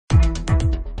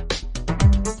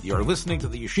You're listening to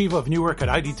the Yeshiva of Newark at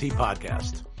IDT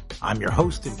podcast. I'm your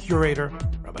host and curator,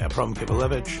 Rabbi Abram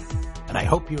Kibalevich, and I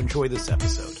hope you enjoy this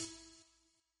episode.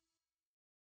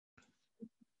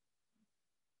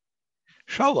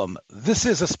 Shalom. This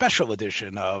is a special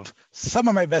edition of Some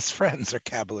of My Best Friends Are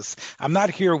Kabbalists. I'm not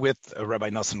here with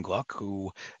Rabbi Nosson Gluck,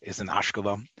 who is in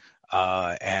Ashkelon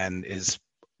and is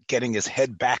getting his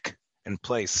head back in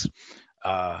place.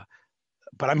 But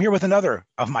I'm here with another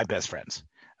of my best friends,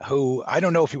 who I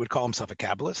don't know if he would call himself a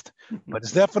Kabbalist, but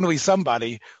is definitely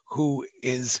somebody who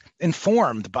is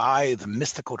informed by the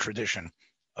mystical tradition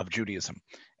of Judaism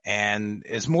and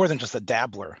is more than just a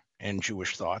dabbler in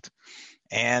Jewish thought.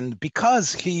 And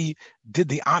because he did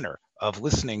the honor of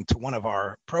listening to one of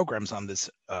our programs on this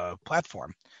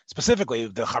platform, specifically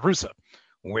the Chavrusa,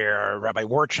 where Rabbi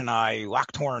Warch and I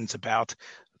locked horns about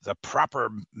the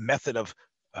proper method of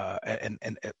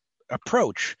and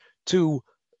approach to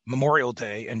Memorial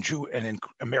Day and in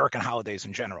American holidays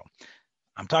in general.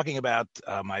 I'm talking about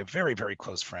my very, very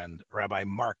close friend, Rabbi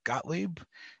Mark Gottlieb.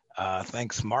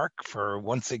 Thanks, Mark, for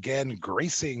once again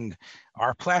gracing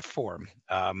our platform.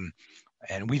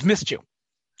 And we've missed you.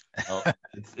 Well,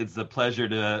 it's a pleasure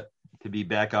to be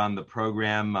back on the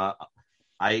program.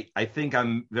 I think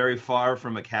I'm very far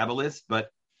from a Kabbalist,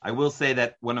 but I will say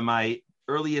that one of my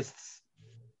earliest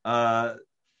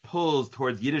pulls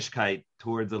towards Yiddishkeit,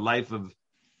 towards a life of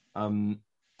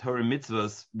Torah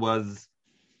mitzvahs, was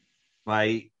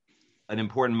by an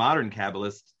important modern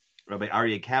Kabbalist, Rabbi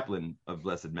Aryeh Kaplan of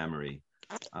blessed memory.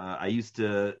 I used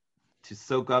to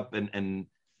soak up and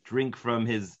drink from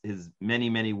his many,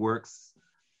 many works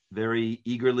very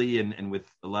eagerly and with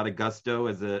a lot of gusto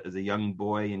as a young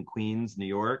boy in Queens, New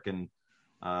York. And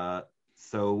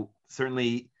so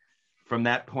certainly from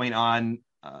that point on,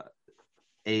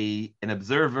 an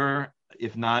observer,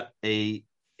 if not a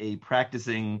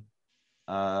practicing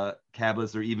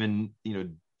Kabbalist, or even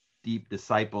deep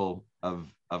disciple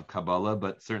of Kabbalah,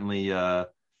 but certainly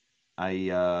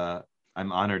I'm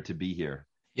honored to be here.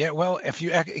 Yeah, well, if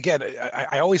you, again,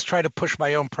 I always try to push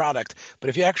my own product, but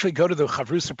if you actually go to the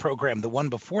Chavrusa program, the one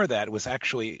before that was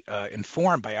actually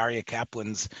informed by Aryeh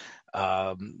Kaplan's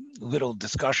little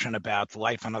discussion about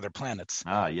life on other planets.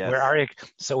 Yes.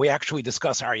 So we actually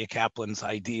discuss Aryeh Kaplan's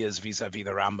ideas vis-a-vis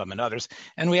the Rambam and others,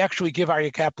 and we actually give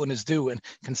Aryeh Kaplan his due. And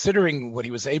considering what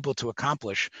he was able to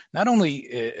accomplish, not only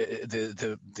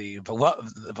the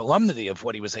volumity of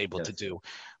what he was able to do,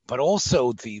 but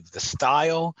also the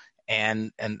style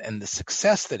and the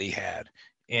success that he had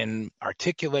in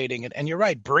articulating it. And you're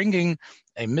right, bringing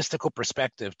a mystical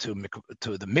perspective to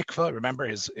the mikvah. Remember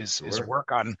his work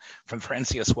from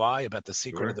NCSY about the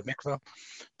secret of the mikvah.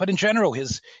 But in general,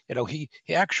 he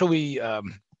actually,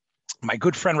 my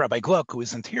good friend Rabbi Gluck, who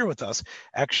isn't here with us,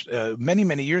 actually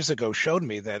many years ago showed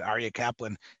me that Aryeh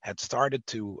Kaplan had started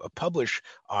to publish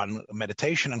on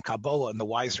meditation and Kabbalah in the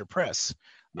Weiser Press.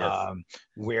 Yes.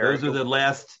 Where those are the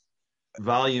last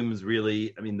volumes,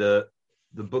 really. I mean, the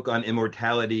book on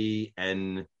immortality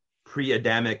and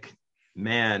pre-Adamic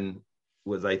man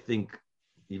was, I think,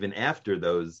 even after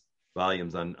those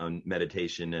volumes on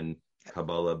meditation and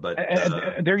Kabbalah. But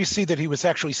and there you see that he was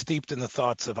actually steeped in the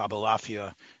thoughts of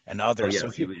Abulafia and others. Yes, so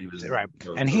he was right,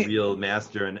 and a real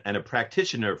master and a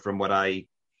practitioner, from what I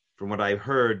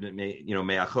heard.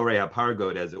 Me'achorei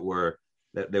hapargot, as it were,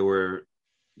 that there were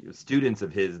students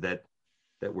of his that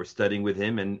were studying with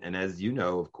him, and as you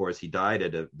know, of course, he died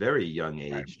at a very young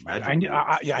age. Right. I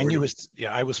knew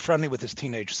I was friendly with his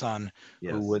teenage son,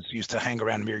 who used to hang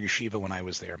around Mir Yeshiva when I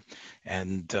was there.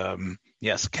 And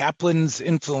yes, Kaplan's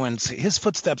influence, his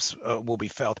footsteps will be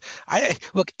felt.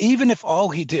 Look, even if all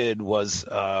he did was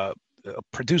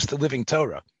produce the Living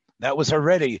Torah, that was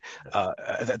already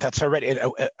that's already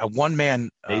a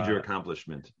one-man major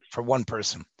accomplishment for one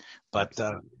person. But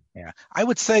yeah, I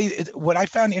would say what I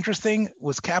found interesting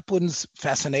was Kaplan's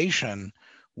fascination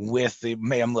with the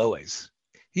Mayam Loes.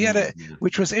 He had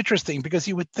which was interesting, because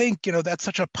you would think, that's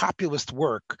such a populist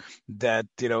work that,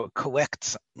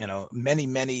 collects,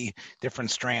 many different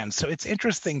strands. So it's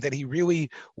interesting that he really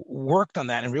worked on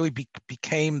that and really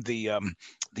became the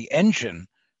engine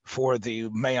for the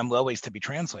Mayam Loes to be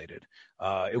translated.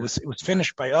 It was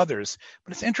finished by others,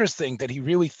 but it's interesting that he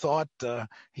really thought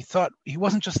he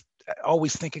wasn't just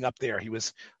always thinking up there. He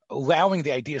was allowing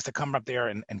the ideas to come up there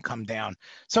and come down.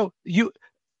 So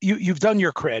you've done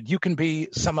your cred. You can be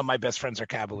Some of My Best Friends Are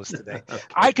Kabbalists today. Okay.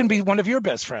 I can be one of your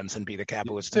best friends and be the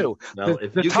Kabbalist too. Well,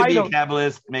 if you can be a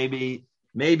Kabbalist, maybe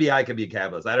maybe I could be a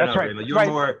Kabbalist. I don't That's know, right. Raymond.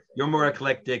 Right. You're more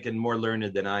eclectic and more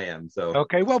learned than I am. So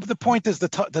Okay. Well, the point is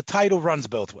the title runs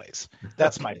both ways.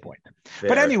 That's my okay, point.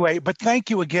 But fair. anyway, but thank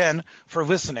you again for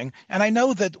listening. And I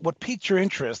know that what piqued your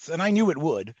interest, and I knew it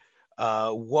would,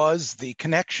 was the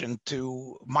connection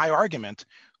to my argument,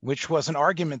 which was an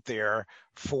argument there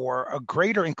for a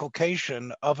greater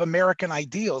inculcation of American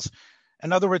ideals.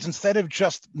 In other words, instead of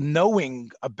just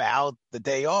knowing about the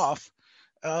day off,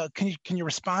 can you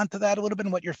respond to that a little bit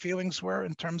and what your feelings were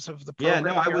in terms of the Yeah,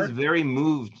 no, program you heard?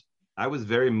 I was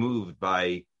very moved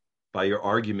by your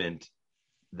argument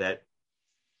that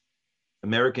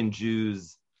American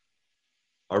Jews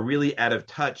are really out of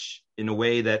touch in a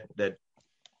way that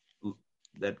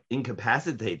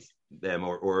incapacitates them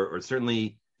or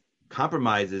certainly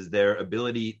compromises their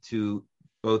ability to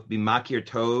both be makir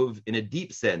tov in a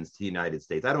deep sense to the United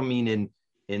States. I don't mean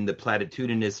in the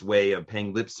platitudinous way of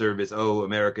paying lip service. Oh,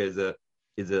 America is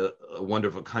a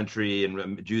wonderful country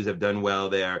and Jews have done well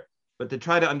there, but to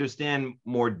try to understand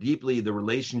more deeply the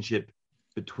relationship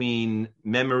between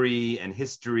memory and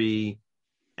history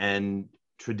and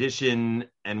tradition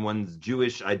and one's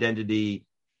Jewish identity,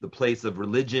 the place of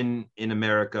religion in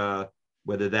America,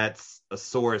 whether that's a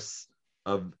source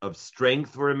of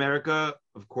strength for America,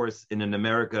 of course, in an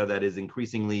America that is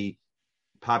increasingly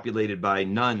populated by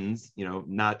nuns,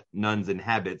 not nuns in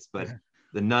habits, but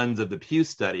the nuns of the Pew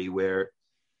Study, where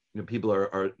people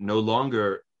are no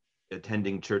longer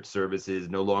attending church services,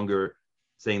 no longer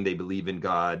saying they believe in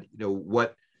God.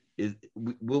 What is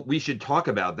we should talk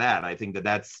about that. I think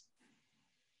that's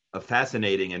a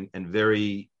fascinating and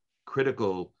very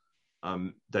critical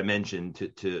dimension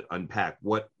to unpack.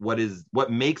 What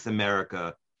makes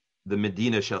America the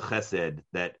Medina Shel Chesed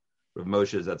that Rav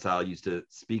Moshe Zatzal used to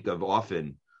speak of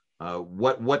often?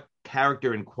 What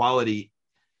character and quality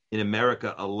in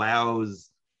America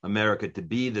allows America to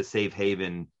be the safe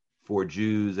haven for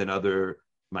Jews and other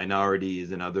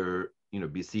minorities and other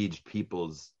besieged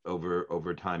peoples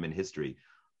over time in history?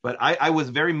 But I was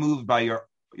very moved by your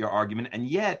argument, and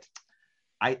yet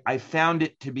I found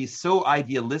it to be so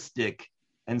idealistic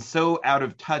and so out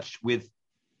of touch with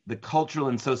the cultural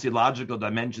and sociological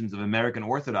dimensions of American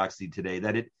Orthodoxy today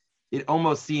that it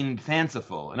almost seemed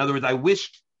fanciful. In other words, I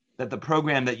wished that the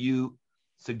program that you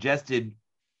suggested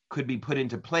could be put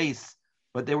into place,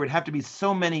 but there would have to be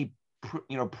so many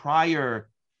prior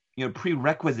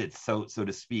prerequisites, so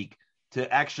to speak,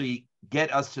 to actually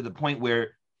get us to the point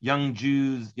where young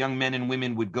Jews, young men and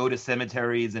women would go to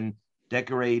cemeteries and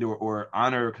decorate or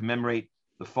honor or commemorate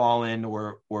the fallen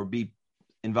or be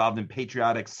involved in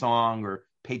patriotic song or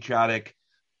patriotic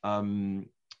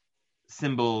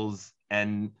symbols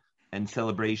and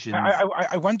celebrations.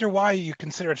 I wonder why you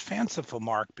consider it fanciful,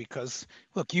 Mark. Because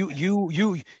look, you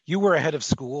were ahead of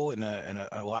school in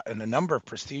a number of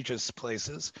prestigious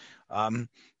places.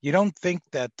 You don't think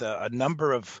that a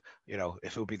number of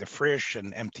if it would be the Frisch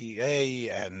and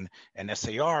MTA and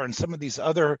SAR and some of these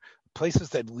other places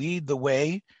that lead the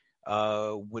way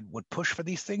would push for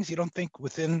these things? You don't think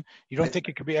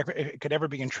it could ever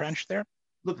be entrenched there?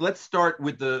 Look, let's start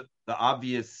with the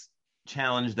obvious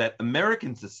challenge that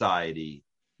American society,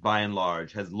 by and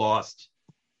large, has lost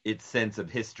its sense of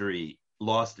history,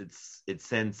 lost its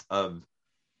sense of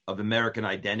American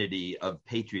identity, of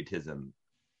patriotism.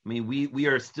 I mean, we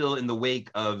are still in the wake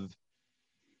of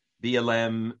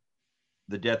BLM,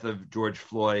 the death of George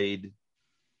Floyd,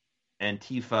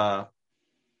 Antifa.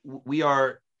 We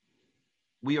are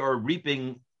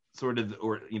reaping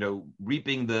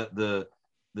reaping the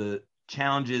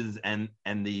challenges and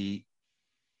the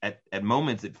at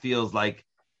moments it feels like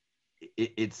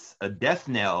it's a death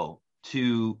knell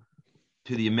to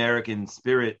the American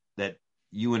spirit that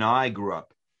you and I grew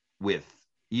up with,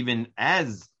 even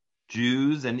as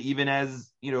Jews and even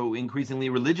as increasingly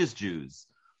religious Jews.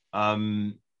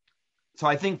 So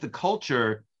I think the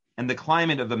culture and the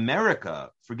climate of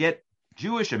America, forget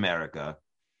Jewish America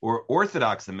or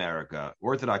Orthodox America,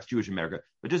 Orthodox Jewish America,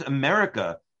 but just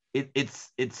America,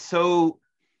 it's so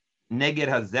neged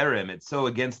hazerem, it's so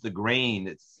against the grain,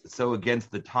 it's so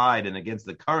against the tide and against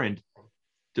the current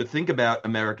to think about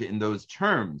America in those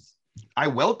terms. I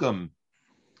welcome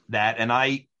that, and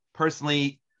I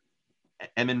personally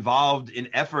am involved in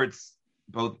efforts,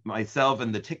 both myself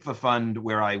and the Tikva Fund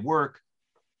where I work,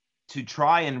 to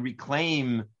try and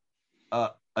reclaim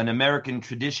an American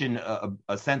tradition,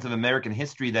 a sense of American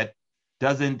history that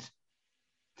doesn't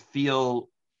feel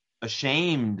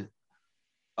ashamed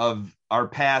of our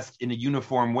past in a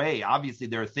uniform way. Obviously,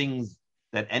 there are things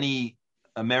that any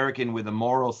American with a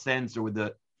moral sense or with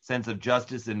a sense of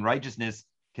justice and righteousness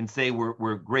can say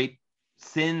were great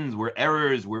sins, were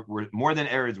errors, were more than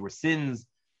errors, were sins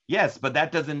Yes, but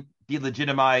that doesn't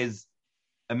delegitimize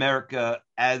America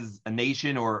as a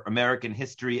nation or American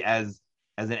history as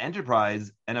an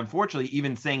enterprise. And unfortunately,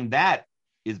 even saying that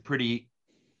is pretty,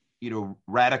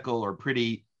 radical or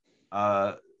pretty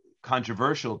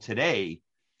controversial today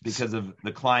because of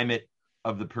the climate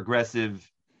of the progressive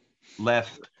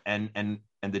left and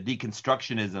the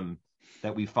deconstructionism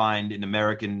that we find in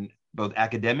American both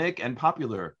academic and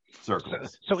popular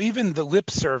circles. So even the lip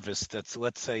service that's,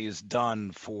 let's say, is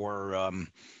done for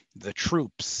the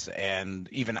troops and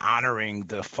even honoring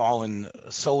the fallen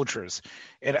soldiers,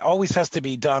 it always has to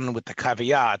be done with the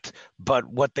caveat, but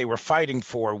what they were fighting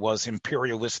for was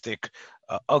imperialistic,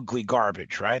 ugly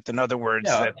garbage, right? In other words,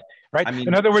 right? I mean,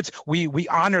 in other words, we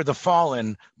honor the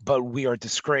fallen, but we are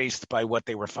disgraced by what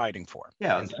they were fighting for.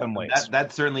 Yeah, in some ways.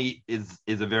 That certainly is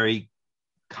a very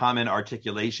common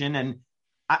articulation. And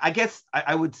I guess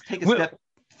I would take a step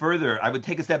further. I would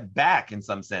take a step back in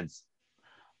some sense,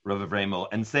 Rav Avremel,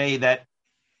 and say that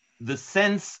the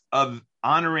sense of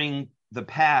honoring the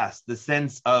past, the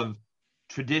sense of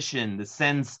tradition, the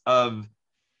sense of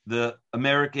the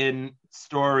American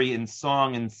story and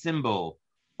song and symbol,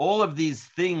 all of these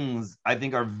things I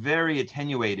think are very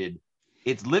attenuated.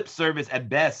 It's lip service at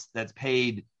best that's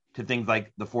paid to things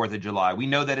like the 4th of July. We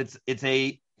know that it's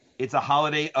a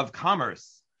holiday of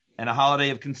commerce and a holiday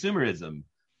of consumerism.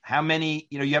 How many,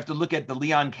 you have to look at the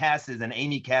Leon Casses and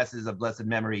Amy Casses of blessed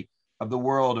memory of the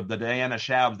world, of the Diana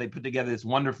Schaubs. They put together this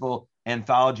wonderful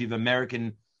anthology of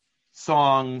American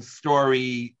song,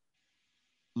 story,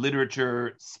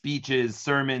 literature, speeches,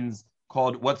 sermons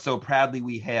called What So Proudly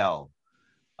We Hail.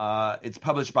 It's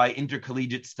published by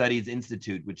Intercollegiate Studies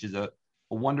Institute, which is a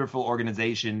wonderful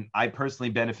organization. I personally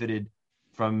benefited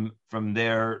from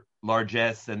their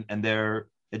largesse and their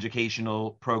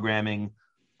educational programming,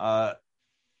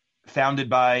 founded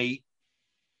by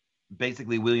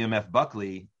basically William F.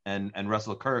 Buckley and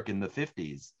Russell Kirk in the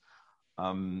 50s,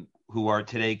 who are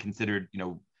today considered,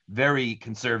 very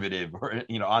conservative, or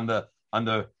on the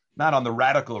not on the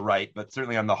radical right, but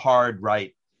certainly on the hard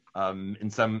right, in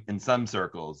some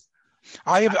circles.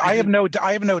 I have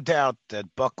no doubt that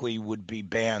Buckley would be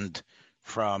banned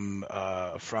from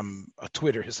a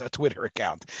Twitter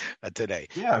account today.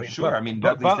 Yeah, sure.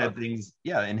 Buckley said things,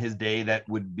 in his day that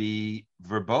would be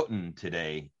verboten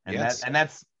today, and yes.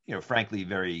 That's frankly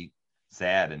very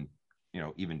sad and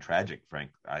even tragic,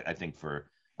 I think, for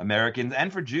Americans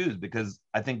and for Jews, because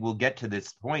I think we'll get to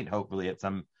this point hopefully at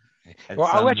some.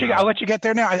 I'll let you get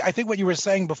there now. I think what you were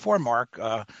saying before, Mark,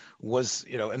 was,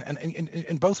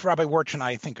 and both Rabbi Warch and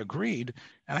I think agreed,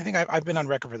 and I think I've been on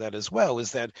record for that as well,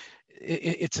 is that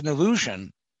it's an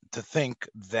illusion to think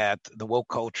that the woke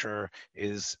culture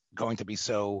is going to be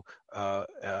so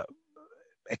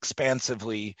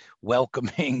expansively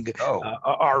welcoming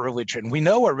our religion. We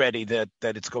know already that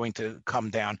it's going to come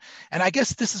down. And I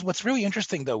guess this is what's really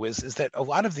interesting, though, is that a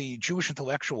lot of the Jewish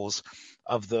intellectuals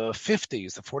of the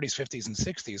 50s, the 40s, 50s, and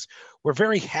 60s were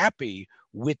very happy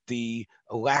with the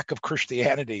lack of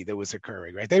Christianity that was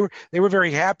occurring, right? They were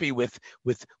very happy with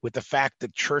the fact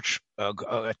that church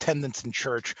attendance in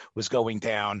church was going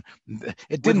down.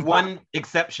 It didn't. With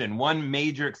one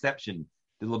major exception,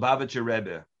 the Lubavitcher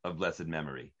Rebbe of blessed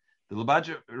memory. The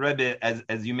Lubavitcher Rebbe,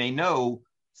 as you may know,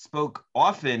 spoke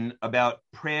often about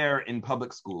prayer in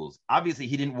public schools. Obviously,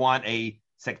 he didn't want a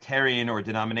sectarian or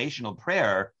denominational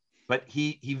prayer, but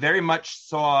he very much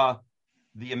saw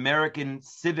the American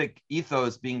civic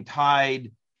ethos being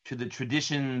tied to the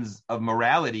traditions of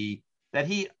morality that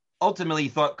he ultimately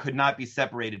thought could not be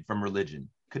separated from religion,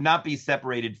 could not be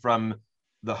separated from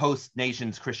the host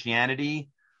nation's Christianity,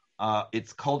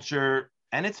 its culture,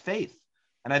 and its faith.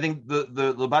 And I think the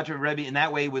Lubavitcher Rebbe in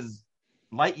that way was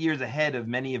light years ahead of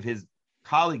many of his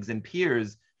colleagues and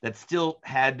peers that still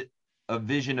had a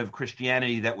vision of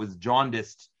Christianity that was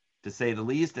jaundiced, to say the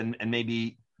least, and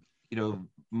maybe,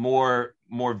 more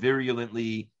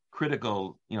virulently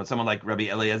critical. Someone like Rabbi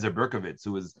Eliezer Berkovitz,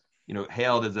 who was,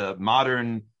 hailed as a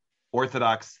modern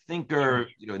Orthodox thinker,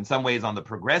 in some ways on the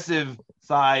progressive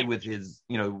side with his,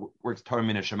 works Torah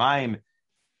Min HaShamayim,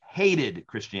 hated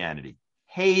Christianity,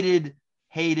 hated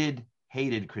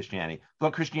Christianity.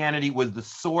 Thought Christianity was the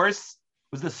source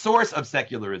of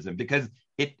secularism, because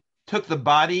it took the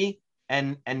body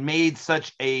and made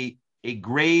such a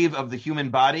grave of the human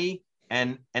body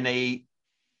and a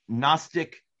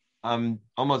Gnostic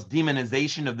almost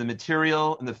demonization of the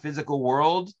material and the physical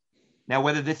world. Now,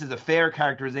 whether this is a fair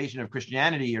characterization of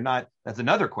Christianity or not, that's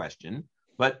another question.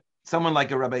 But someone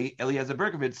like a Rabbi Eliezer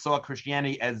Berkovitz saw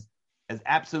Christianity as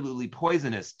absolutely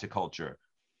poisonous to culture.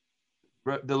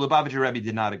 The Lubavitcher Rebbe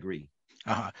did not agree.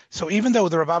 So even though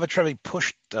the Lubavitch Rebbe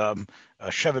pushed Sheva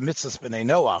Mitzvahs B'nai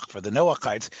Noach for the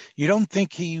Noachites, you don't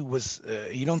think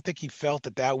he felt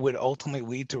that that would ultimately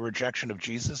lead to a rejection of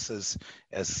Jesus as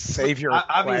Look, Savior slash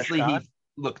obviously, God?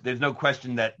 there's no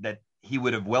question that he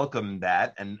would have welcomed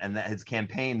that, and that his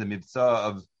campaign, the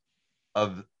mitzvah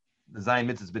of the Zion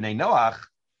Mitzvahs B'nai Noach,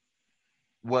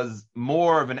 was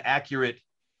more of an accurate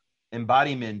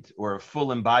embodiment or a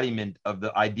full embodiment of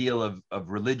the ideal of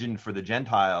religion for the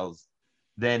Gentiles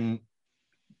than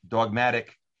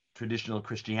dogmatic traditional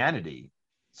Christianity,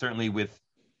 certainly with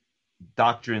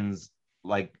doctrines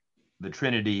like the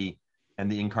Trinity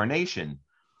and the Incarnation.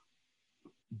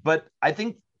 But I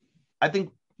think the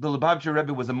Lubavitcher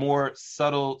Rebbe was a more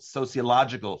subtle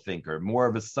sociological thinker, more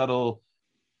of a subtle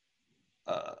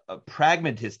a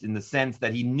pragmatist, in the sense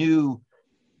that he knew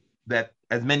that,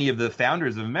 as many of the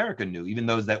founders of America knew, even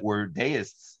those that were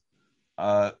deists,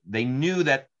 they knew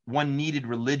that one needed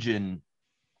religion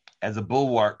as a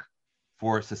bulwark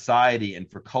for society and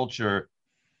for culture,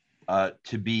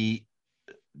 to be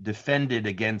defended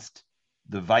against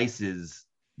the vices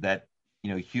that,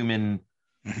 human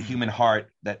heart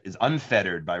that is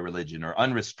unfettered by religion or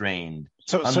unrestrained,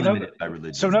 unlimited by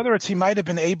religion. So in other words, he might have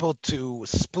been able to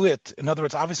split. In other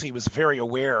words, obviously he was very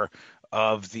aware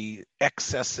of the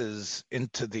excesses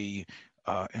into the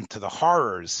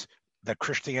horrors that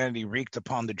Christianity wreaked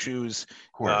upon the Jews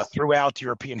throughout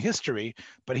European history.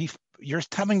 But you're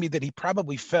telling me that he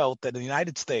probably felt that in the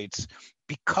United States,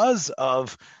 because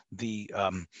of the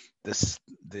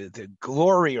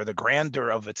glory or the grandeur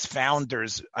of its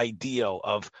founders' ideal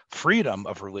of freedom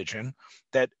of religion,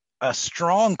 that a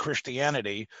strong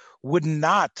Christianity would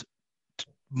not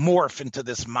morph into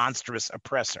this monstrous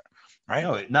oppressor, right?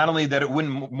 No, not only that it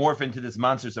wouldn't morph into this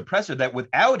monstrous oppressor, that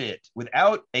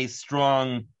without a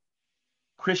strong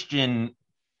Christian,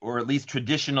 or at least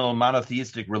traditional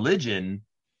monotheistic religion,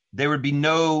 there would be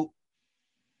no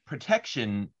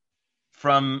protection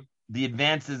from the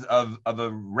advances of a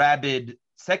rabid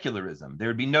secularism. There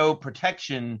would be no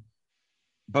protection,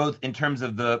 both in terms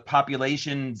of the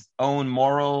population's own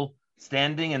moral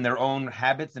standing and their own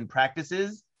habits and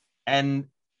practices, and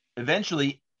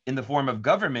eventually in the form of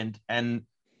government and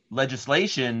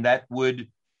legislation that would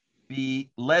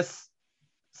be less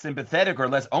sympathetic or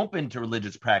less open to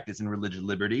religious practice and religious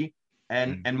liberty,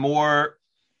 and more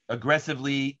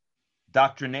aggressively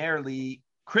doctrinarily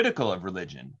critical of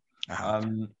religion.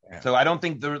 So I don't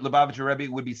think the Lubavitcher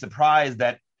Rebbe would be surprised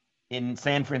that in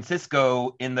San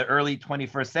Francisco in the early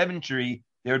 21st century,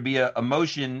 there would be a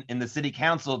motion in the city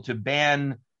council to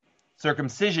ban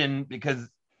circumcision because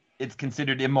it's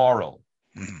considered immoral.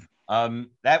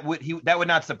 That would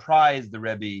not surprise the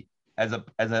Rebbe as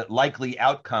a likely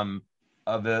outcome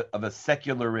of a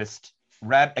secularist,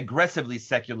 aggressively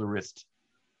secularist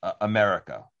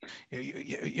America.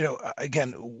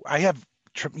 Again, I've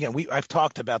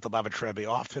talked about the Lubavitcher Rebbe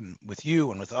often with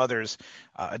you and with others.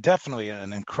 Definitely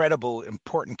an incredible,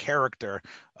 important character,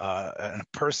 and a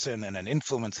person and an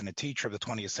influence and a teacher of the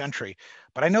 20th century.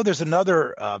 But I know there's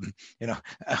another,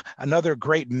 another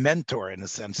great mentor in a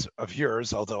sense of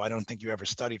yours, although I don't think you ever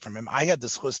studied from him. I had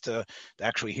this chus to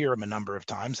actually hear him a number of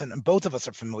times, and both of us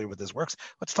are familiar with his works.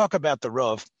 Let's talk about the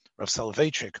Rav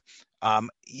Soloveitchik.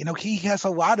 He has a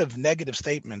lot of negative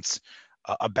statements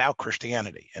about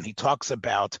Christianity, and he talks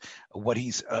about what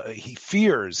he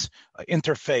fears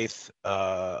interfaith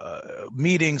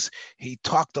meetings. He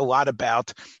talked a lot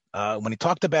about when he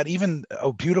talked about even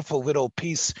a beautiful little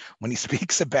piece when he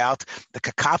speaks about the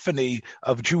cacophony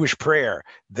of Jewish prayer,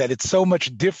 that it's so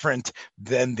much different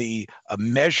than the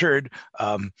measured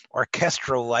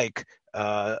orchestral-like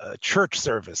church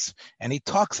service. And he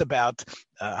talks about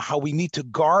how we need to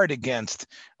guard against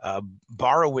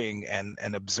borrowing and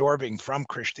absorbing from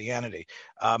Christianity.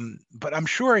 But I'm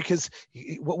sure, because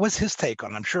what was his take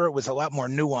on it? I'm sure it was a lot more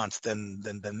nuanced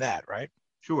than that, right?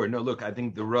 Sure. No, look, I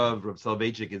think the Rav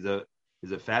Soloveitchik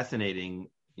is a fascinating,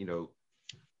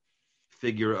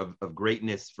 figure of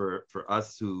greatness for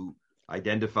us who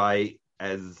identify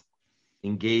as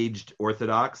engaged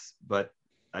Orthodox. But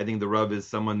I think the Rav is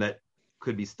someone that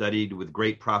could be studied with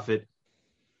great profit,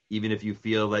 even if you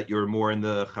feel that you're more in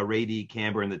the Haredi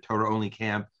camp or in the Torah-only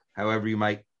camp, however you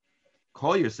might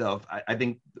call yourself. I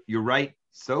think you're right,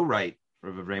 so right,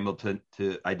 Rav Avremel,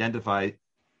 to identify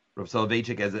Rav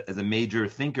Soloveitchik as a major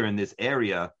thinker in this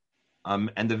area.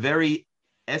 And the very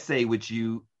essay which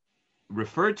you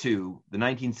refer to, the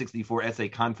 1964 essay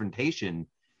Confrontation,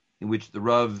 in which the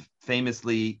Rav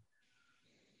famously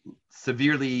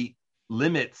severely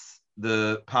limits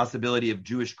the possibility of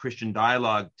Jewish-Christian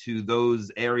dialogue to those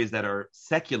areas that are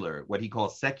secular, what he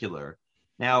calls secular.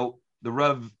 Now, the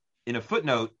Rav, in a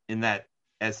footnote in that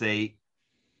essay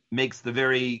makes the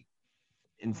very,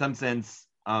 in some sense,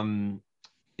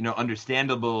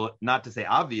 understandable, not to say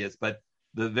obvious, but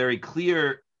the very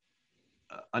clear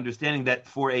understanding that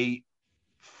for a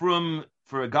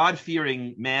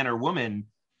God-fearing man or woman,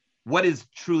 what is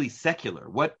truly secular?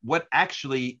 What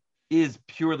actually is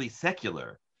purely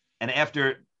secular? And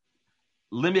after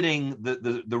limiting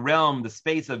the realm, the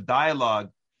space of dialogue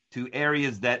to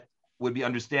areas that would be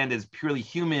understood as purely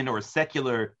human or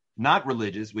secular, not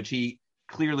religious, which he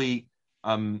clearly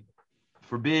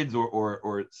forbids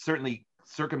or certainly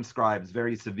circumscribes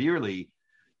very severely,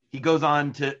 he goes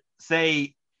on to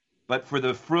say, but for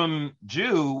the frum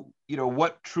Jew,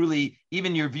 what truly,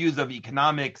 even your views of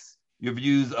economics, your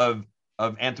views of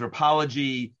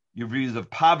anthropology, your views of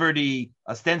poverty,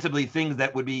 ostensibly things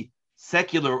that would be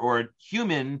secular or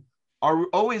human, are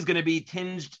always going to be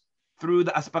tinged through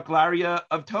the aspaklaria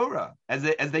of Torah, as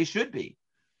they should be.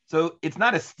 So it's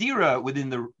not a stira within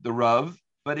the Rav,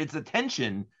 but it's a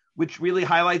tension, which really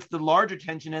highlights the larger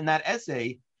tension in that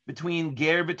essay between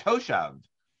Ger v'Toshav,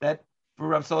 that for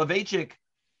Rav Soloveitchik,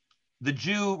 the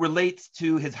Jew relates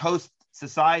to his host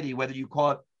society, whether you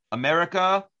call it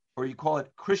America or you call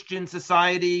it Christian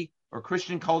society or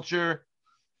Christian culture.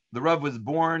 The Rav was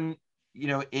born,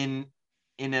 in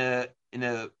a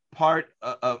part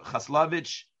of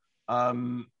Chaslovich,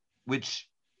 which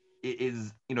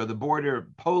is, the border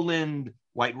of Poland,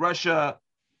 White Russia,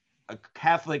 a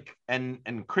Catholic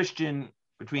and Christian,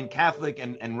 between Catholic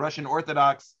and Russian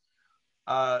Orthodox.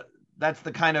 That's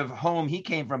the kind of home he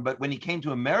came from. But when he came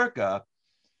to America,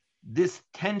 this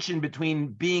tension between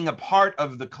being a part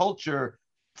of the culture,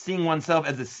 seeing oneself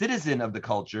as a citizen of the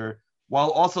culture,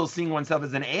 while also seeing oneself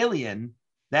as an alien,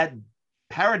 that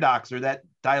paradox or that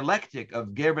dialectic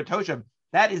of Ger v'Toshav,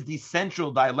 that is the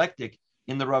central dialectic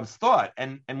in the Rav's thought.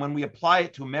 And when we apply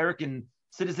it to American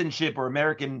citizenship or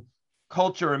American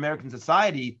culture or American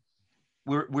society,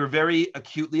 we're very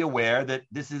acutely aware that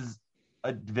this is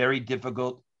a very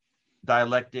difficult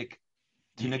dialectic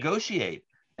to negotiate.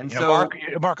 And so,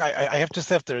 Mark, I have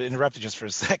to interrupt you just for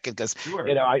a second, because sure.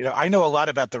 I know a lot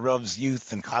about the Rav's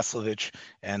youth and Koslovich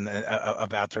and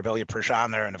about Rav Elia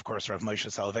Pershaner and of course Rav Moshe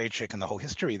Soloveitchik and the whole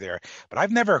history there. But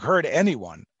I've never heard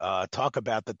anyone talk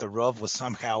about that the Rav was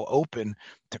somehow open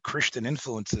to Christian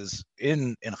influences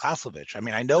in Koslovich. I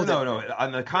mean, I know no.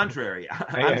 On the contrary,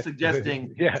 I'm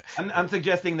suggesting I'm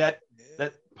suggesting that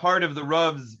part of the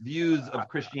Rav's views of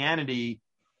Christianity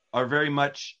are very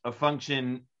much a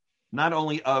function not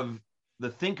only of the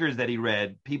thinkers that he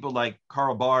read, people like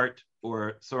Karl Barth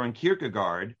or Soren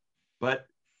Kierkegaard, but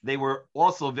they were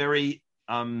also very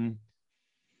viscerally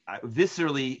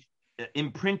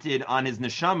imprinted on his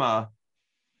neshama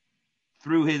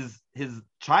through his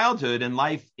childhood and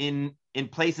life in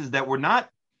places that were not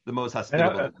the most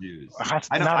hospitable of Jews.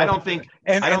 I don't think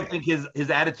his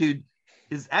attitude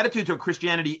toward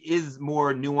Christianity is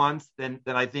more nuanced than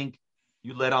I think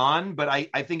you let on, but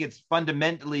I think it's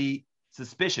fundamentally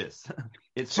suspicious.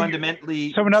 It's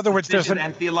fundamentally so in other words,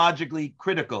 and theologically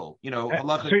critical.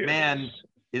 Halachic man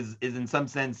is in some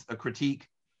sense a critique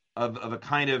of a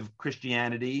kind of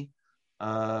Christianity.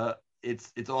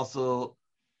 It's also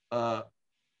a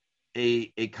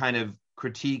kind of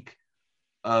critique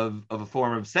of a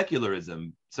form of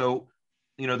secularism. So,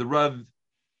 the Rav,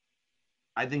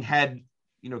 I think, had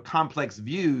complex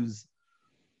views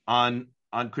on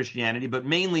Christianity, but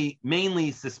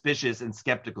mainly suspicious and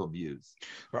skeptical views.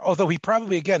 Although he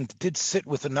probably, again, did sit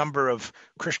with a number of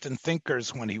Christian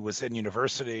thinkers when he was in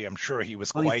university. I'm sure he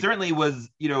was He certainly was,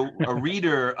 a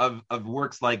reader of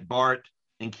works like Barth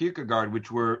and Kierkegaard, which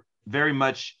were very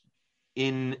much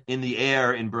in the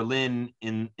air in Berlin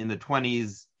in the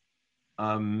 20s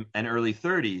and early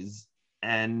 30s.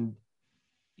 And,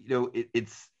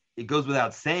 it goes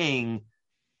without saying,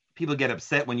 people get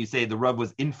upset when you say the Rav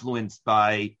was influenced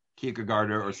by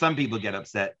Kierkegaard, or some people get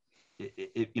upset.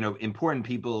 Important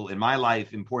people in my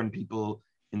life, important people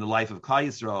in the life of Klal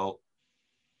Yisrael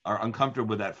are uncomfortable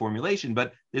with that formulation.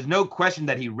 But there's no question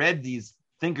that he read these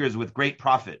thinkers with great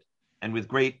profit and with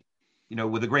great,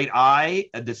 with a great eye,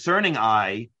 a discerning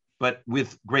eye, but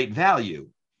with great value.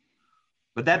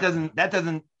 But that doesn't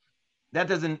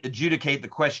adjudicate the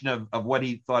question of what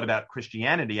he thought about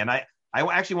Christianity. And I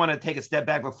actually want to take a step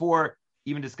back before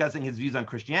even discussing his views on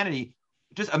Christianity.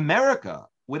 Just America,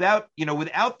 without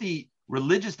the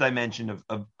religious dimension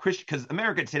of Christian, because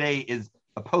America today is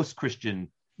a post-Christian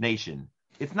nation.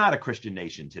 It's not a Christian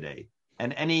nation today.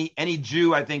 And any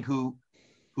Jew, I think, who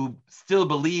still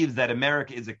believes that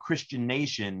America is a Christian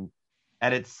nation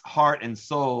at its heart and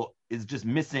soul is just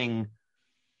missing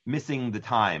the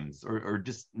times, or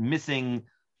just missing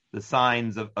the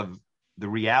signs of the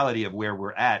reality of where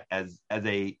we're at as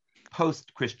a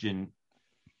post-Christian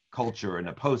culture and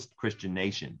a post-Christian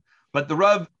nation. But the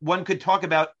Rav, one could talk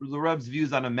about the Rav's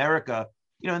views on America.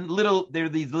 There are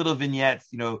these little vignettes.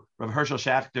 Rav Herschel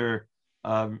Schachter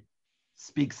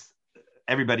speaks.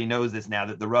 Everybody knows this now,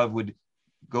 that the Rav would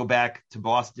go back to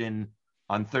Boston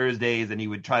on Thursdays, and he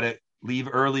would try to leave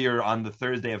earlier on the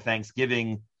Thursday of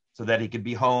Thanksgiving so that he could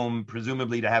be home,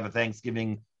 presumably to have a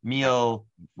Thanksgiving meal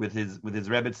with his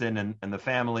Rebbetzin and the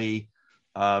family.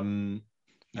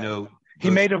 He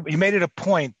made it a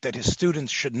point that his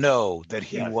students should know that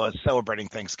he was celebrating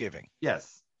Thanksgiving.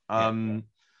 Yes. At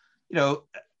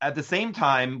the same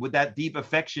time, with that deep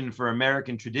affection for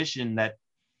American tradition, that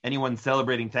anyone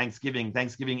celebrating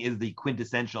Thanksgiving is the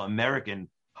quintessential American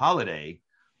holiday.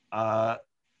 The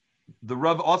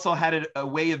Rav also had a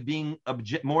way of being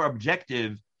more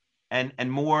objective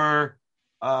and more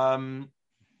a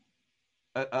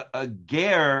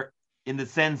ger in the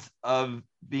sense of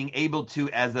being able to,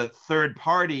 as a third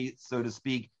party, so to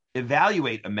speak,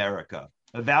 evaluate America,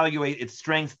 evaluate its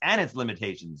strengths and its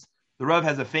limitations. The Rav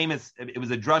has it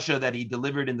was a drasha that he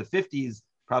delivered in the 50s,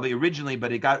 probably originally,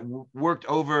 but it got worked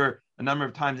over a number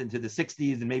of times into the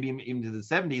 60s and maybe even to the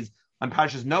 70s on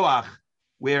Parshas Noach,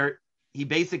 where he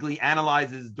basically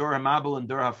analyzes Dor HaMabul and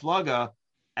Dor HaFlaga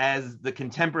as the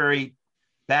contemporary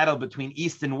battle between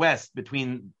East and West,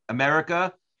 between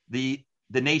America, the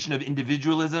nation of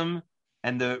individualism,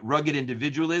 and the rugged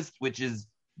individualist, which is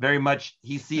very much,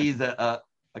 he sees a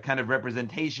kind of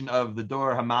representation of the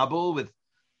Dor HaMabul with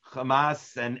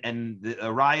Hamas and the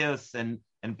arayos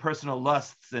and personal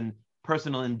lusts and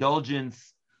personal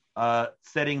indulgence,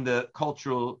 setting the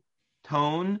cultural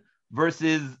tone,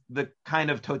 versus the kind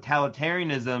of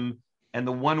totalitarianism and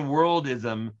the one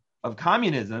worldism of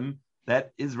communism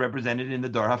that is represented in the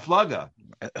Dor HaFlaga.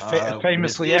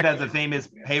 Famously, it has a famous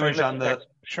parish on the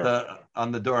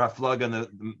on the Dor HaFlaga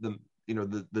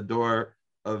and the door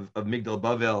of Migdal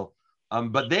Bavel.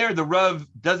 But there, the Rav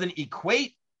doesn't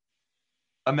equate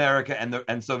America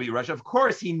and Soviet Russia. Of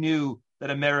course, he knew that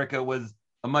America was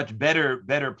a much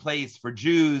better place for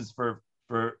Jews, for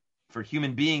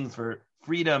human beings, for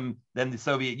freedom than the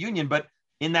Soviet Union. But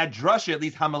in that drasha, at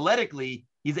least homiletically,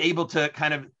 he's able to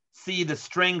kind of see the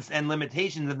strengths and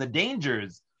limitations and the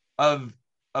dangers of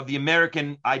the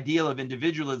American ideal of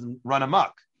individualism run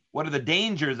amok. What are the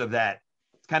dangers of that?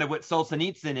 It's kind of what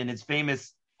Solzhenitsyn in his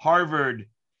famous Harvard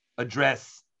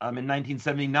address in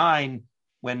 1979,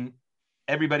 when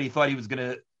everybody thought he was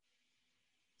going to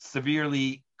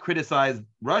severely criticize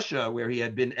Russia, where he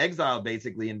had been exiled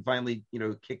basically and finally,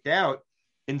 kicked out.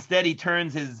 Instead, he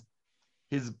turns his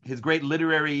great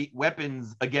literary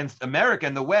weapons against America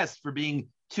and the West for being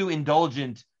too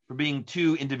indulgent, for being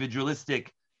too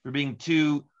individualistic, for being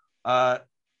too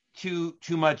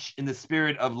much in the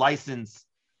spirit of license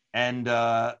and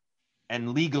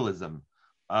legalism.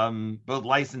 Both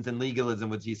license and legalism,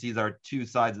 which he sees are two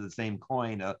sides of the same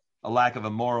coin, a lack of a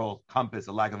moral compass,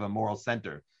 a lack of a moral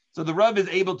center. So the Rav is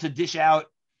able to dish out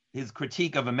his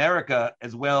critique of America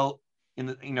as well in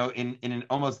an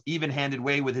almost even-handed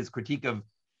way with his critique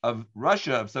of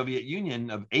Russia, of Soviet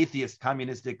Union, of atheist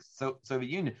communistic Soviet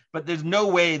Union. But there's no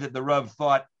way that the Rav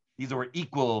thought these were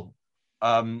equal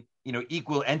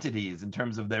entities in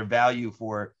terms of their value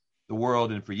for the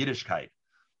world and for Yiddishkeit.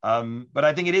 But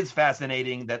I think it is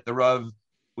fascinating that the Rav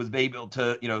was able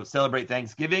to, celebrate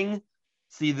Thanksgiving,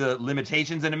 see the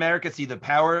limitations in America, see the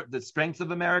power, the strengths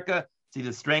of America, see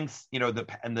the strengths,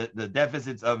 the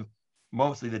deficits of,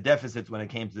 mostly the deficits when it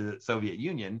came to the Soviet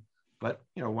Union. But,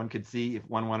 one could see, if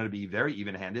one wanted to be very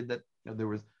even-handed, that there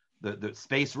was the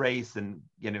space race and,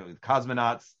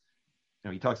 cosmonauts.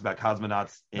 He talks about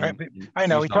cosmonauts. I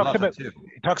know. He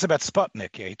talks about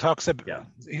Sputnik. Yeah, he talks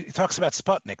about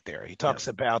Sputnik there. He talks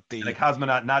about the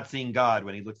cosmonaut not seeing God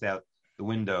when he looks out the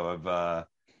window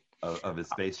of his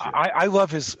spaceship. I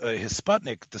love his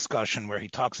Sputnik discussion, where he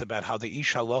talks about how the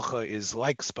Ish Halacha is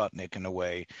like Sputnik in a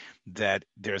way, that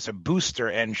there's a booster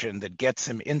engine that gets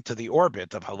him into the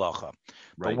orbit of Halacha.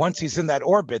 Right. But once he's in that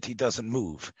orbit, he doesn't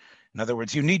move. In other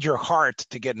words, you need your heart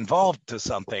to get involved to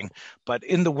something, but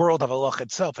in the world of Halacha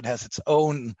itself, it has its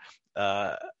own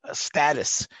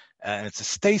status, and it's a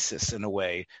stasis in a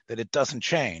way that it doesn't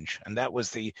change. And that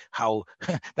was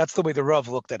that's the way the Rav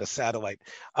looked at a satellite.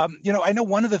 I know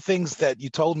one of the things that you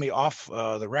told me off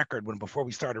the record before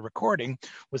we started recording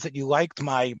was that you liked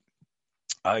my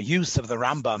use of the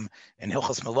Rambam in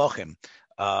Hilchos Melochim.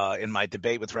 In my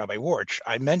debate with Rabbi Warch,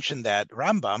 I mentioned that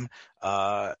Rambam,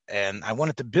 and I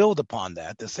wanted to build upon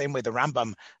that, the same way the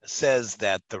Rambam says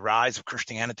that the rise of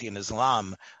Christianity and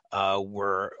Islam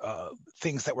were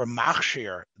things that were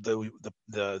machshir,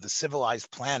 the civilized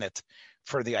planet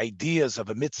for the ideas of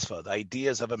a mitzvah, the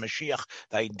ideas of a Mashiach,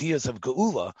 the ideas of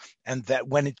Geula, and that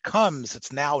when it comes,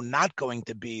 it's now not going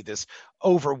to be this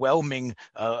overwhelming,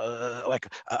 like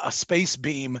a space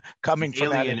beam coming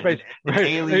from outer space, right?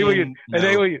 Alien,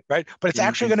 right? But it's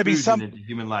actually going to be something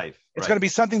human life. It's going to be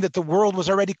something that the world was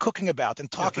already cooking about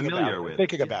and talking about, and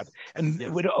thinking about,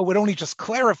 and would only just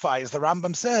clarify, as the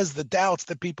Rambam says, the doubts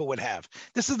that people would have.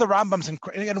 This is the Rambam's,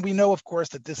 and we know, of course,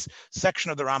 that this section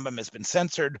of the Rambam has been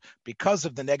censored because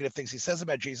of the negative things he says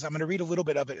about Jesus. I'm going to read a little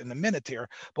bit of it in a minute here.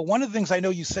 But one of the things I know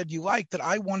you said you liked that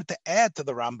I wanted to add to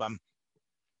the Rambam,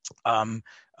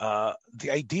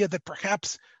 the idea that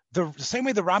perhaps the same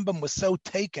way the Rambam was so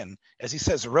taken, as he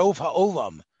says, Rov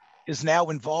Ha'olam is now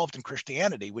involved in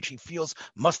Christianity, which he feels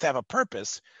must have a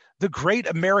purpose. The great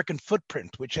American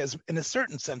footprint, which has, in a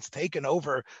certain sense, taken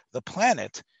over the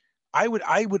planet, I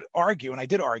would argue, and I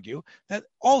did argue, that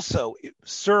also it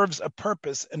serves a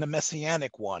purpose and a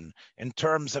messianic one in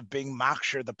terms of being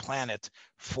machshir the planet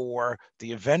for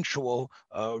the eventual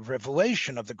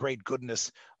revelation of the great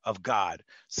goodness of God.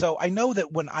 So I know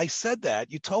that when I said that,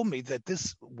 you told me that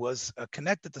this was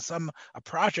connected to a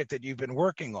project that you've been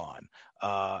working on,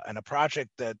 and a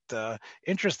project that,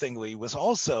 interestingly, was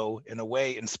also in a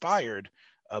way inspired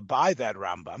by that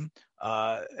Rambam,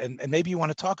 and maybe you want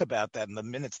to talk about that in the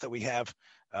minutes that we have,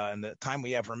 and the time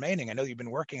we have remaining. I know you've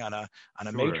been working on a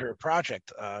major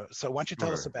project, so why don't you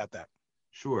tell us about that?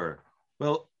 Sure.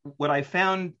 Well, what I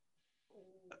found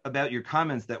about your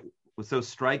comments that was so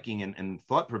striking and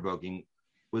thought-provoking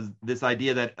was this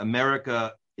idea that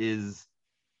America is,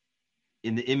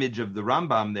 in the image of the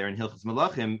Rambam there in Hilchos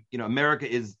Melachim,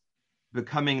 America is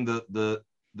becoming the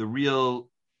real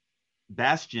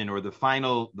bastion, or the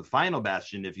final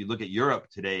bastion. If you look at Europe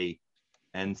today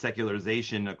and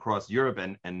secularization across Europe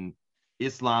and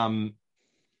Islam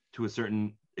to a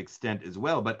certain extent as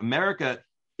well, but America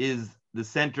is the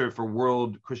center for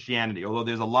world Christianity. Although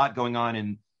there's a lot going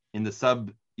on in the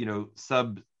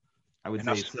sub-Saharan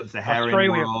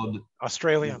world,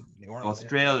 Australia,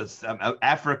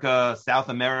 Africa, South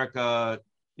America,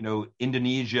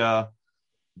 Indonesia.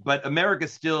 But America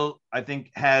still, I think,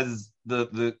 has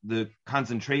the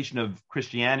concentration of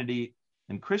Christianity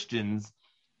and Christians.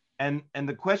 And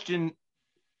the question,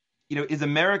 is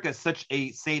America such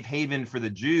a safe haven for the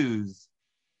Jews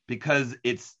because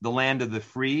it's the land of the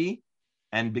free,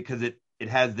 and because it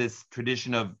has this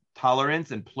tradition of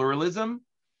tolerance and pluralism,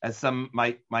 as some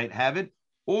might have it?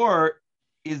 Or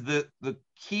is the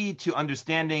key to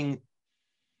understanding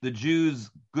the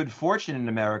Jews' good fortune in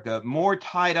America more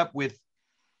tied up with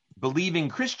believing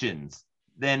Christians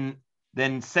than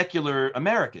secular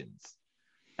Americans?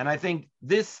 And I think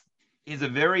this is a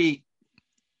very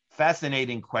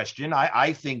fascinating question.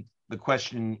 I think the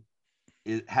question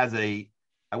has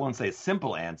I won't say a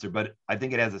simple answer, but I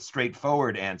think it has a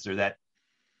straightforward answer, that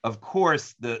of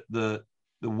course the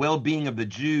well-being of the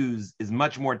Jews is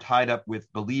much more tied up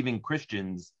with believing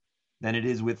Christians than it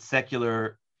is with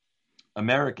secular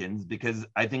Americans, because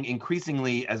I think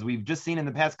increasingly, as we've just seen in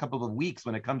the past couple of weeks,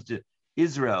 when it comes to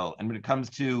Israel and when it comes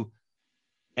to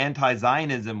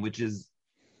anti-Zionism, which is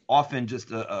often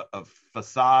just a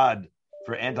facade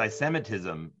for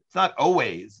anti-Semitism, it's not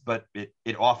always, but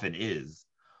it often is.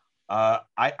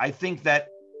 I think that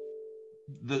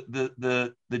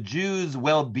the Jews'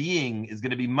 well-being is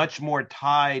going to be much more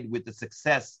tied with the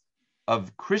success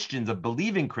of Christians, of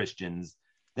believing Christians,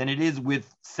 than it is with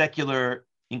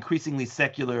increasingly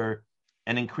secular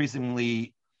and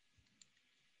increasingly,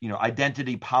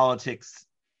 identity politics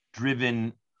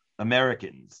driven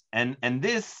Americans. And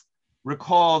this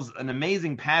recalls an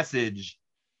amazing passage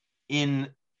in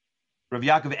Rav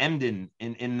Yaakov Emden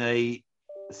in the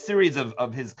series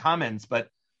of his comments, but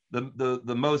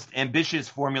the most ambitious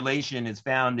formulation is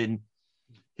found in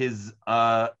his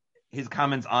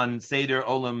comments on Seder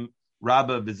Olam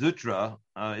Rabbah Bezutra.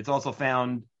 It's also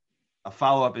found a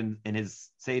follow-up in his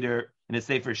Sefer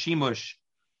Shimush,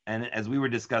 and as we were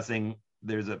discussing,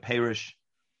 there's a Perush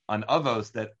on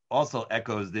Avos that also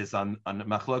echoes this on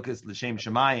Machlokas L'Shem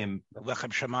Shemayim.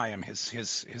 Lechem Shemayim,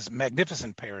 his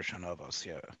magnificent Perush on Avos,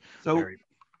 yeah. So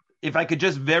if I could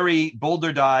just very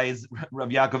boulderdize Rav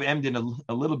Yaakov Emden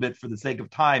a little bit for the sake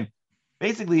of time,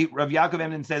 basically Rav Yaakov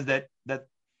Emden says that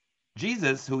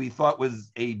Jesus, who he thought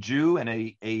was a Jew and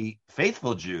a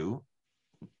faithful Jew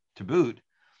to boot,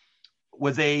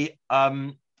 was a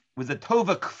tova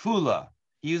kfula.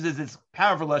 He uses this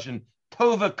powerful lashon,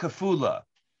 tova kfula.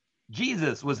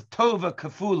 Jesus was tova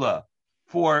kfula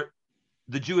for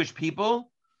the Jewish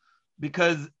people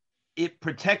because it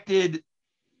protected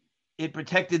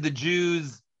the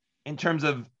Jews in terms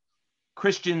of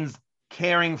Christians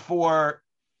caring for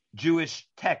Jewish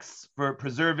texts, for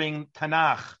preserving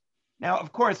Tanakh. Now,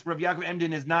 of course, Rav Yaakov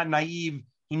Emden is not naive.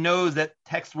 He knows that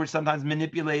texts were sometimes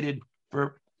manipulated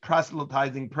for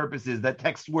proselytizing purposes, that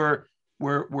texts were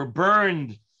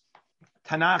burned.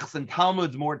 Tanakhs and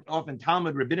Talmuds, more often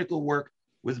Talmud, rabbinical work,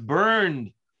 was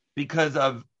burned because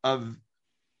of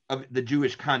the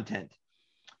Jewish content.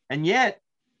 And yet,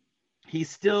 he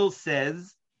still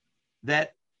says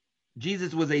that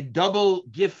Jesus was a double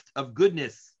gift of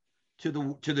goodness to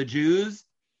the Jews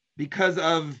because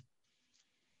of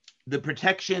the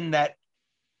protection that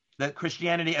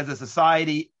Christianity as a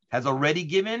society has already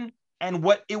given and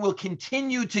what it will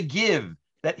continue to give,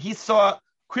 that he saw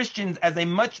Christians as a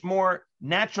much more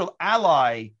natural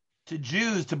ally to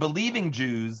Jews, to believing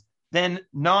Jews, than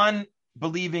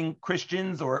non-believing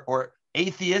Christians or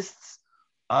atheists.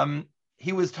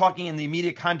 He was talking in the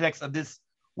immediate context of this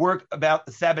work about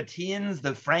the Sabbateans,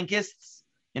 the Frankists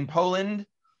in Poland,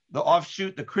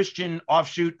 the Christian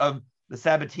offshoot of the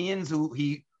Sabbateans, who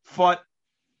he fought,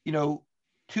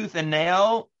 tooth and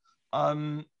nail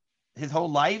his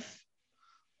whole life,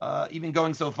 even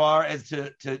going so far as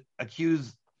to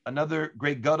accuse another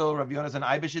great gadol, Rav Yonasan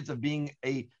Eibeshitz, of being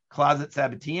a closet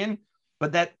Sabbatean.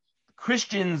 But that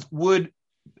Christians would,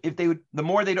 the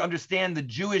more they'd understand the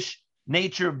Jewish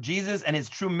nature of Jesus and his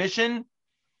true mission,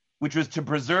 which was to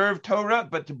preserve Torah,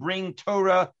 but to bring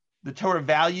Torah, the Torah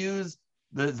values,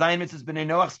 the Zion Mitzvahs B'nai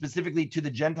Noach, specifically to the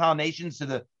Gentile nations, to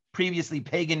the previously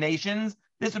pagan nations,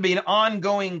 this would be an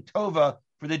ongoing tova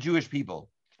for the Jewish people.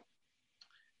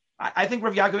 I think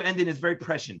Rav Yaakov Emden is very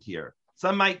prescient here.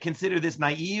 Some might consider this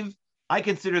naive. I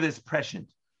consider this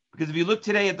prescient. Because if you look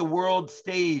today at the world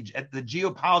stage, at the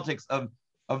geopolitics of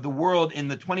the world in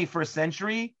the 21st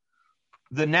century,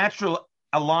 the natural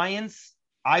alliance,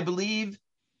 I believe,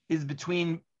 is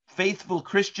between faithful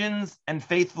Christians and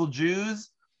faithful Jews,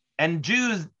 and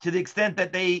Jews to the extent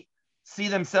that they see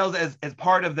themselves as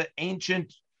part of the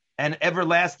ancient and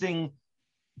everlasting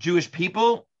Jewish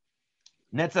people,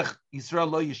 Netzach Yisrael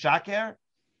lo yishaker.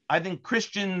 I think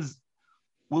Christians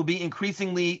will be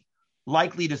increasingly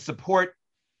likely to support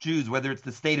Jews, whether it's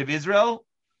the state of Israel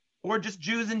or just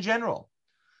Jews in general.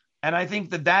 And I think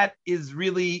that is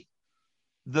really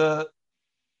and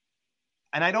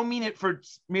I don't mean it for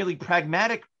merely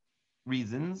pragmatic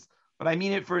reasons, but I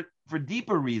mean it for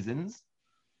deeper reasons,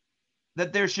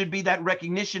 that there should be that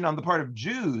recognition on the part of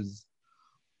Jews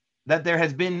that there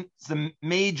has been some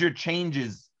major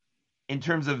changes in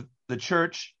terms of the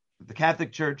church, the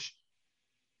Catholic Church,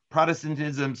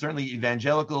 Protestantism, certainly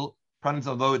evangelical Protestants,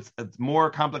 although it's more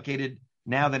complicated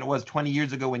now than it was 20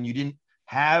 years ago when you didn't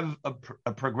have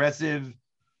a progressive,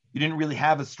 you didn't really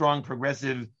have a strong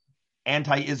progressive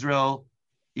anti-Israel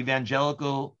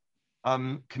evangelical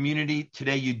community.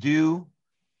 Today you do.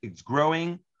 It's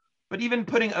growing. But even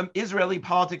putting Israeli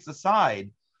politics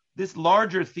aside, this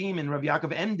larger theme in Rav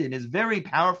Yaakov Emden is very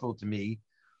powerful to me,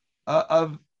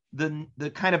 of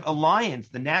the kind of alliance,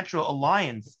 the natural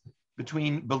alliance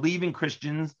between believing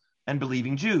Christians and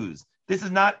believing Jews. This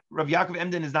is not, Rav Yaakov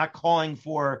Emden is not calling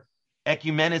for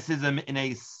ecumenicism in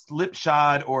a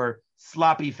slipshod or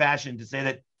sloppy fashion to say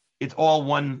that it's all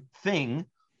one thing,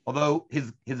 although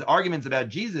his arguments about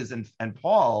Jesus and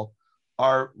Paul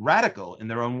are radical in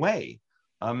their own way.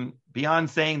 Beyond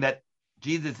saying that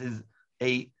Jesus is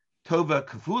a tova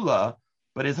kafula,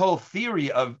 but his whole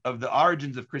theory of the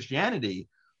origins of Christianity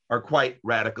are quite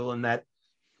radical, in that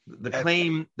the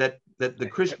claim that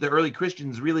the early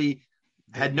Christians really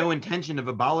had no intention of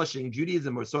abolishing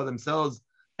Judaism or saw themselves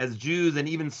as Jews, and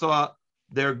even saw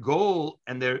their goal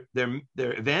and their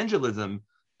evangelism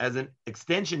as an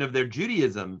extension of their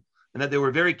Judaism, and that they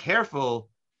were very careful,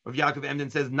 Rav Yaakov Emden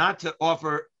says, not to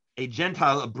offer a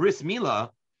Gentile a bris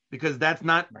milah, because that's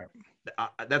not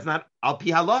al pi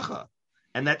halacha,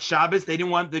 and that Shabbos, they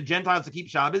didn't want the Gentiles to keep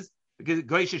Shabbos because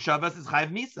Goyish Shabbos is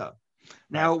chayav misa.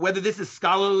 Now, whether this is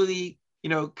scholarly,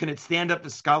 can it stand up to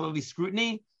scholarly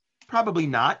scrutiny? Probably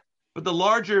not. But the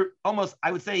larger, almost,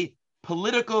 I would say,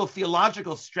 political,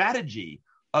 theological strategy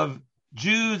of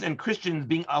Jews and Christians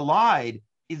being allied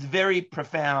is very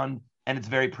profound, and it's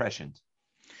very prescient.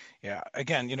 Yeah,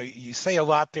 again, you say a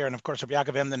lot there, and of course, Rav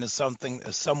Yaakov Emden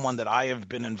is someone that I have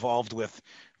been involved with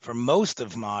for most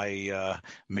of my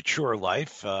mature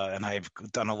life, and I've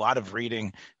done a lot of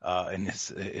reading in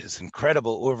his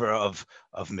incredible oeuvre of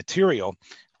material.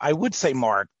 I would say,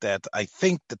 Mark, that I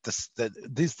think that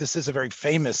this is a very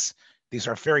famous. These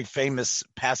are very famous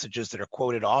passages that are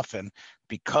quoted often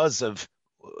because of,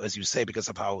 as you say, because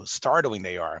of how startling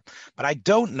they are. But I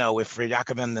don't know if Rav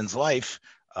Yaakov Emden's life,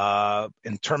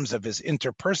 in terms of his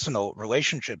interpersonal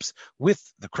relationships with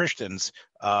the Christians,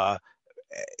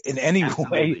 in any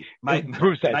Absolutely. way.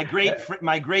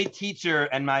 My great teacher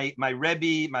and my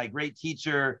Rebbe, my great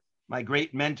teacher, my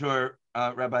great mentor,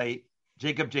 Rabbi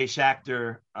Jacob J.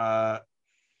 Schachter,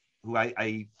 who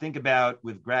I think about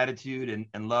with gratitude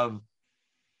and love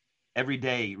every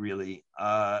day, really,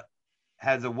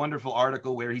 has a wonderful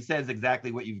article where he says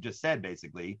exactly what you've just said,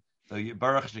 basically. So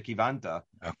Baruch Shekivanta.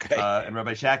 Okay. And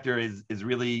Rabbi Schachter is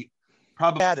really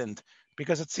probably saddened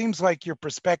because it seems like your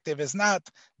perspective is not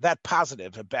that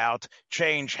positive about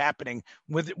change happening,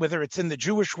 whether it's in the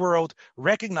Jewish world,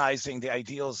 recognizing the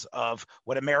ideals of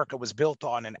what America was built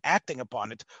on and acting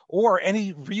upon it, or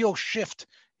any real shift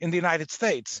in the United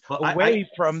States away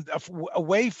from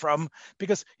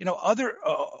because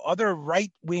other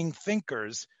right-wing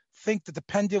thinkers think that the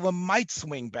pendulum might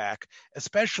swing back,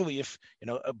 especially if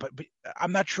but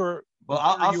I'm not sure. Well,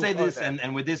 I'll say this,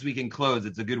 and with this we can close.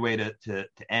 It's a good way to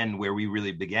end where we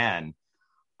really began.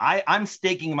 I'm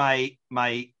staking my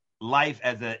life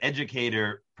as an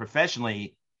educator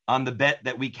professionally on the bet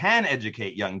that we can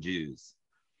educate young Jews.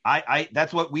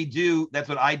 That's what we do. That's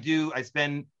what I do. I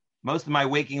spend most of my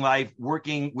waking life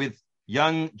working with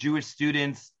young Jewish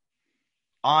students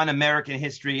on American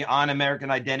history, on American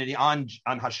identity, on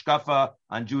hashkafa,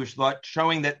 on Jewish thought,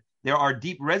 showing that there are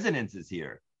deep resonances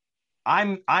here.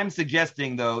 I'm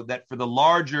suggesting, though, that for the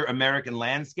larger American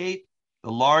landscape,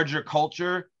 the larger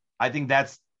culture, I think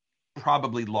that's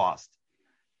probably lost.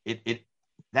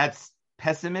 That's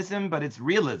pessimism, but it's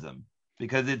realism,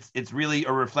 because it's really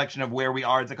a reflection of where we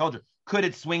are as a culture. Could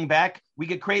it swing back? We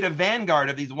could create a vanguard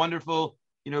of these wonderful,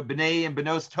 B'nai and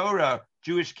B'nos Torah,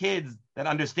 Jewish kids that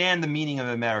understand the meaning of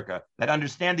America, that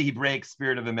understand the Hebraic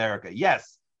spirit of America.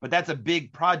 Yes, but that's a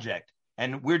big project.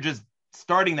 And we're just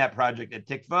starting that project at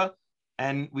Tikva,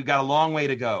 and we've got a long way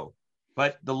to go.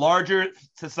 But the larger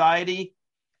society,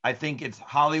 I think it's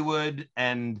Hollywood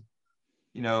and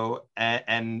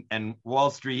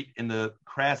Wall Street in the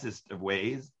crassest of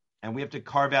ways. And we have to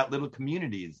carve out little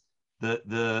communities,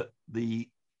 the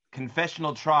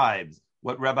confessional tribes,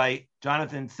 what Rabbi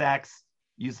Jonathan Sachs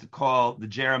used to call the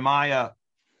Jeremiah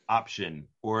option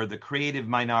or the creative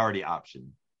minority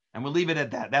option. And we'll leave it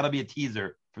at that. That'll be a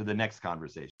teaser for the next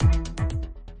conversation.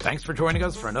 Thanks for joining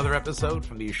us for another episode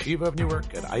from the Yeshiva of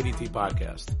Newark at IDT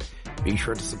Podcast. Be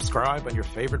sure to subscribe on your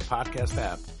favorite podcast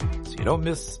app so you don't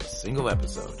miss a single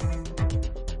episode.